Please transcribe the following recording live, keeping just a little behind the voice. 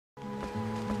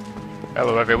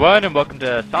Hello everyone, and welcome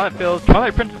to Silent Hill's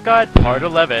Twilight Princess Guide Part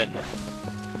 11.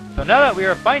 So now that we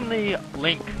are finally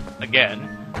Link again,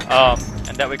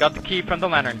 and that we got the key from the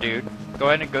lantern dude, go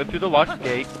ahead and go through the locked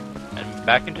gate and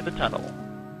back into the tunnel.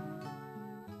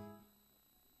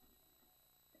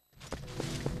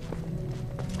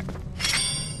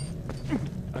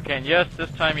 Okay, and yes,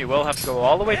 this time you will have to go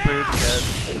all the way through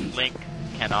because Link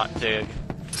cannot dig.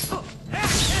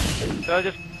 So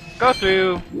just go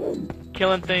through,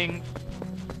 killing things.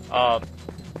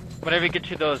 Whenever you get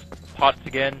to those pots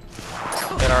again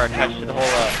that are attached to the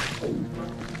whole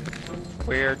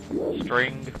weird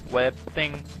string web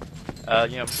thing,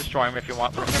 destroy them if you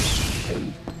want.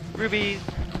 Rubies.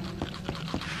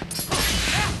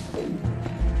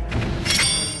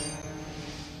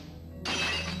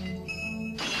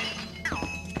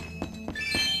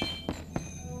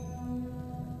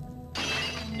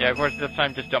 Yeah, of course this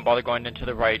time just don't bother going into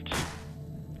the right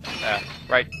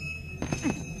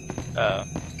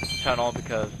tunnel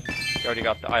because you already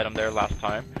got the item there last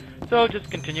time. So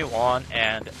just continue on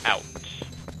and out.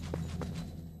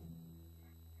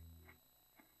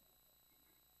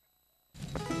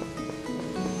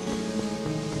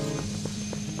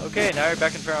 Okay, now you're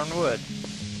back in Fountain Woods.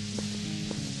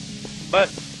 But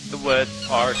the woods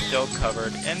are still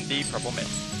covered in the purple mist.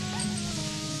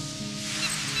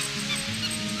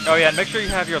 Oh yeah, and make sure you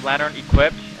have your lantern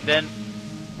equipped, and then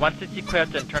once it's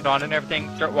equipped and turned on and everything,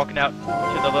 start walking out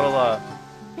to the little,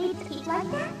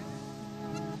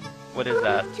 what is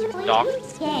that? Dock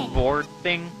board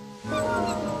thing?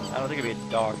 I don't think it'd be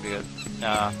a dog because,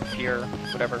 pier,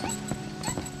 whatever.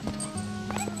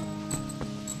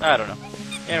 I don't know.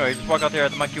 Anyway, just walk out there,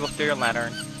 the monkey will steer your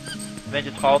lantern, and then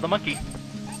just follow the monkey.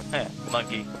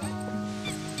 Monkey.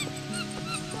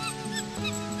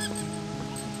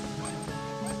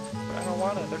 I don't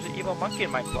want it, there's an evil monkey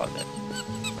in my closet.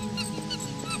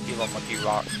 Evil monkey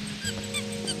rock.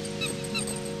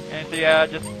 And so yeah,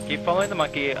 just keep following the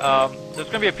monkey. There's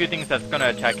gonna be a few things that's gonna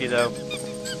attack you though.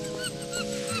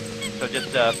 So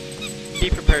just be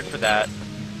prepared for that.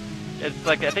 It's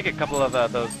like I think a couple of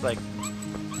those like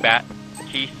bat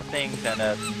keys things and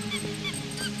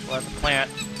one of the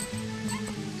plants.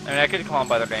 I mean I could call them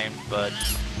by their names, but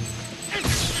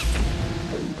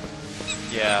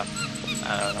yeah,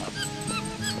 I don't know.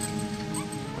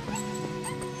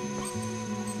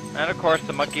 And of course,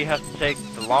 the monkey has to take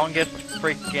the longest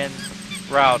freaking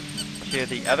route to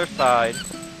the other side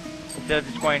instead of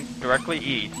just going directly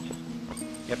east.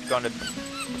 You have to go into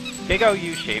big old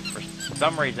U shape for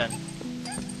some reason.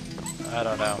 I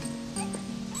don't know.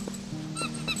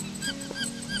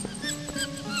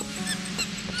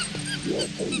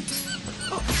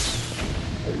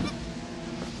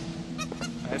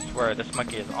 I swear, this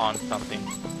monkey is on something.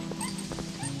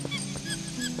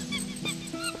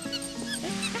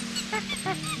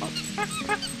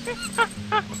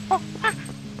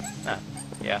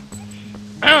 Yeah.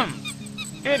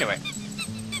 Anyway.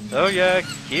 So yeah,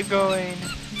 keep going.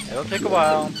 It'll take a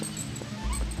while.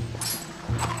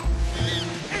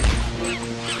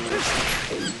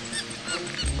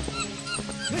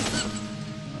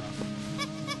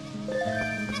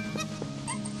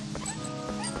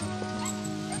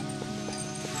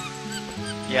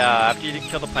 Yeah, after you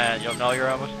kill the planet, you'll know you're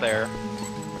almost there.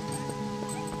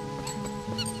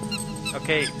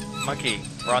 Okay, monkey,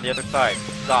 we're on the other side.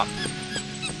 Stop.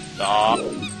 Stop.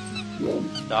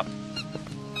 Stop.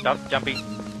 Stop jumping.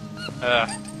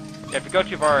 If you go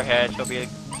too far ahead, she'll be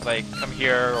like, come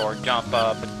here or jump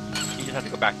up. But you just have to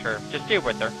go back to her. Just stay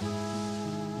with her.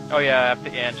 Oh yeah, at the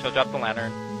end, she'll drop the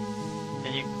lantern.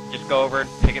 Then you just go over and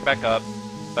pick it back up.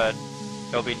 But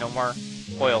there'll be no more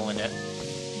oil in it.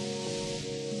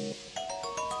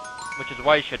 Which is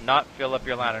why you should not fill up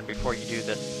your lantern before you do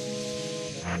this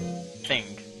thing.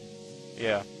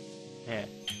 Yeah. Yeah.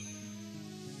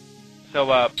 So,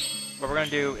 what we're gonna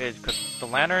do is cook the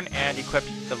lantern and equip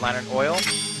the lantern oil,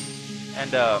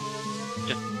 and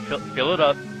just fill it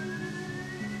up.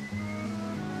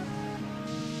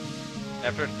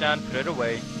 After it's done, put it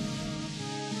away.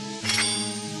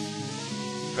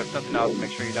 Put something else.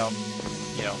 Make sure you don't,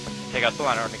 take out the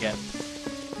lantern again.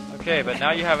 Okay, but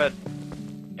now you have an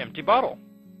empty bottle.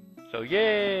 So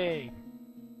yay!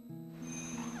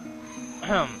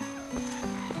 Yeah.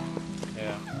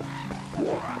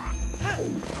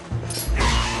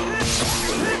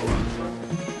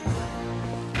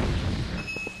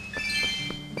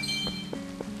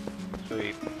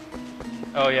 Sweet.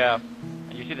 Oh yeah,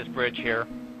 and you see this bridge here?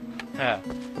 Yeah.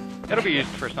 It'll be used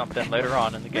for something later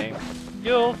on in the game.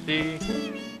 You'll see.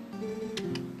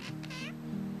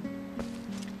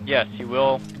 Yes, you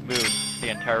will move the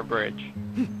entire bridge.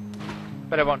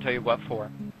 But I won't tell you what for.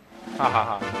 Ha ha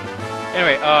ha.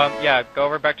 Anyway, yeah, go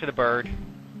over back to the bird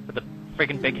with the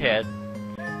freaking big head,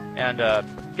 and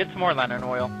get some more lantern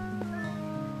oil.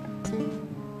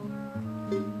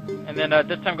 And then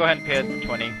this time go ahead and pay us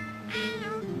 20.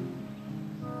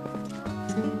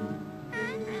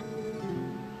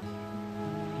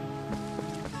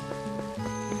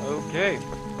 Okay.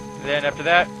 And then after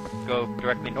that, go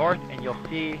directly north and you'll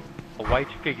see a white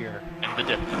figure in the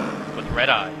distance with red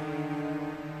eyes.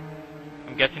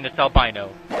 I'm guessing it's albino.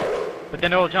 But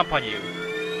then it'll jump on you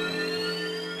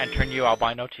and turn you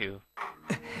albino too.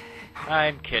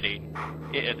 I'm kidding.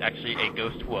 It is actually a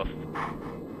ghost wolf.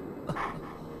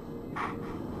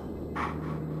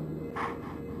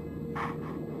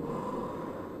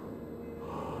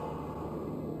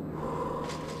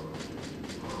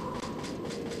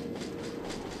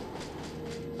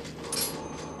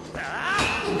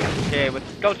 Okay, with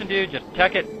the skeleton dude, just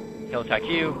attack it. He'll attack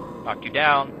you, knock you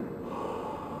down.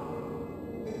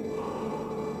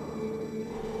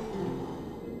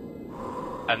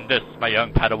 And this, my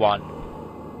young Padawan,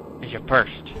 is your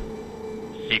first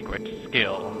secret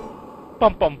skill.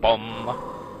 Bum bum bum.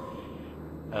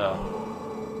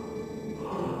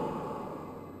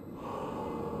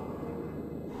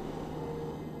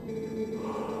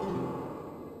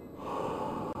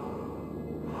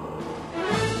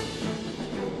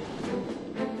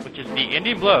 Which is the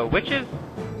ending blow, which is,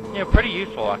 you know, pretty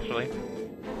useful actually.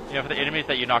 You know, for the enemies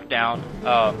that you knock down.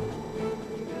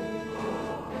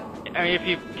 I mean, if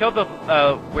you kill the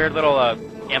weird little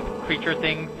imp creature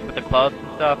things with the clubs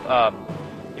and stuff,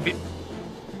 if you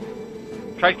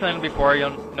try killing them before,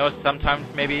 you'll notice sometimes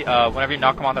maybe whenever you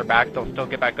knock them on their back, they'll still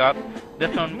get back up.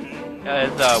 This one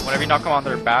is whenever you knock them on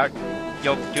their back,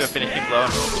 you'll do a finishing blow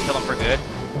and kill them for good.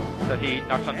 So he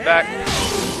knocks on his back,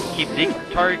 keep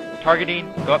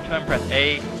targeting, go up to him, press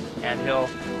A, and he'll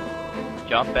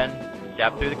jump and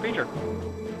stab through the creature.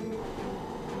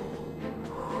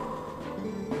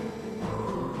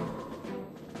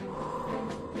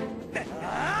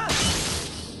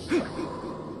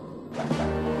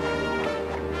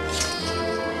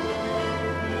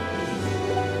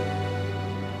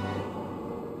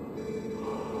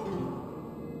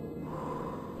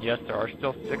 Yes, there are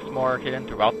still 6 more hidden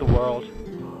throughout the world.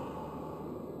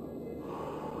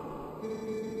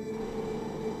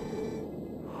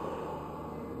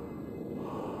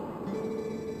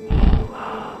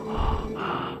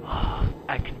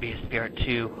 I can be a spirit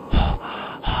too.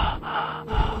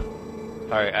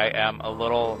 Sorry, I am a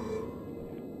little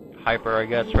hyper, I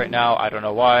guess, right now. I don't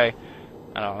know why.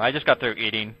 I don't know. I just got through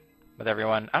eating with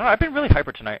everyone. I don't know. I've been really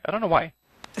hyper tonight. I don't know why.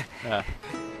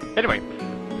 Anyway.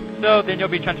 So then you'll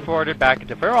be transported back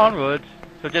into Faron Woods.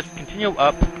 So just continue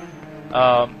up.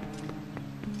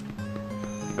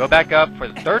 Go back up for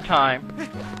the 3rd time,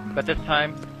 but this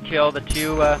time kill the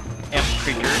 2 imp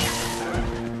creatures.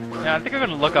 Now I think I'm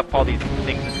gonna look up all these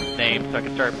things' names so I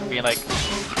can start being like,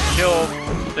 kill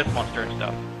this monster and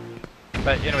stuff.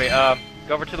 But anyway,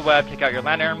 go over to the web, take out your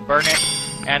lantern, burn it,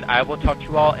 and I will talk to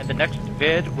you all in the next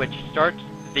vid, which starts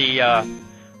the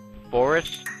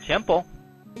forest temple.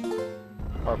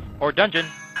 Or dungeon,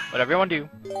 whatever you want to do.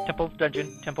 Temple,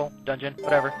 dungeon,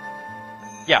 whatever.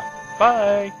 Yeah,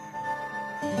 bye!